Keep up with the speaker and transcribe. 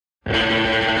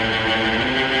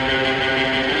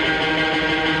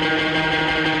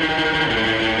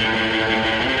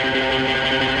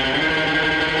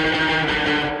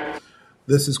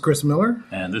This is Chris Miller.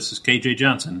 And this is KJ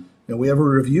Johnson. And we have a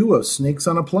review of Snakes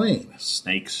on a Plane.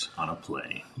 Snakes on a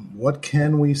Plane. What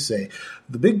can we say?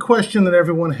 The big question that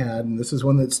everyone had, and this is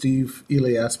one that Steve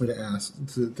Ely asked me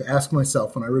to ask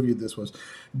myself when I reviewed this, was,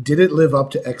 did it live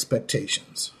up to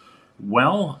expectations?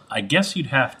 Well, I guess you'd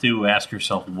have to ask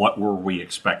yourself, what were we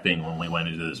expecting when we went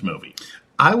into this movie?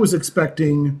 I was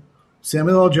expecting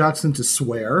Samuel L. Jackson to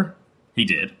swear. He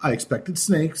did. I expected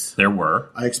snakes. There were.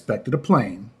 I expected a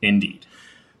plane. Indeed.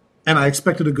 And I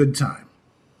expected a good time.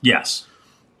 Yes.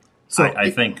 So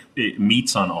I think it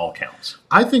meets on all counts.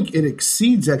 I think it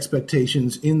exceeds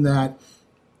expectations in that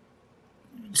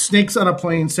Snakes on a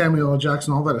Plane, Samuel L.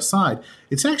 Jackson, all that aside,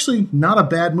 it's actually not a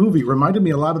bad movie. It reminded me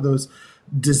a lot of those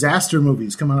disaster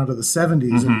movies coming out of the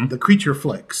 70s and the creature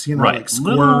flicks, right. Like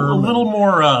Squirm. A little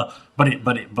more,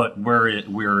 but we're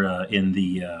in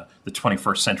the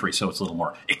 21st century, so it's a little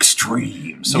more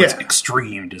extreme. So it's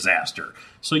extreme disaster.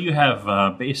 So you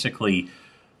have basically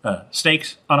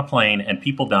snakes on a plane and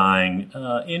people dying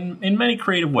in many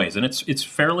creative ways, and it's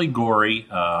fairly gory.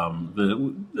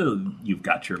 You've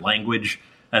got your language,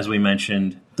 as we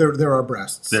mentioned. There are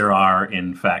breasts. There are,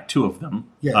 in fact, 2 of them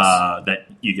that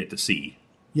you get to see.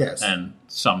 Yes. And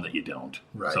some that you don't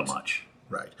so much.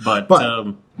 Right. But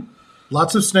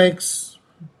lots of snakes.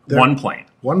 One plane.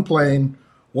 One plane.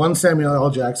 One Samuel L.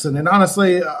 Jackson. And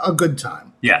honestly, a good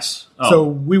time. Yes. So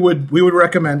we would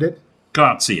recommend it. Go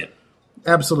out and see it.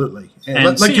 Absolutely.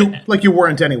 And like you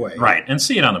weren't anyway. Right. And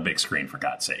see it on the big screen, for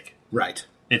God's sake. Right.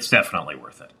 It's definitely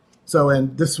worth it. So,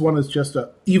 and this one is just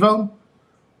Evo.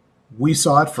 We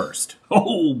saw it first.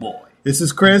 Oh, boy. This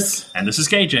is Chris. And this is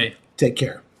KJ. Take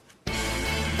care.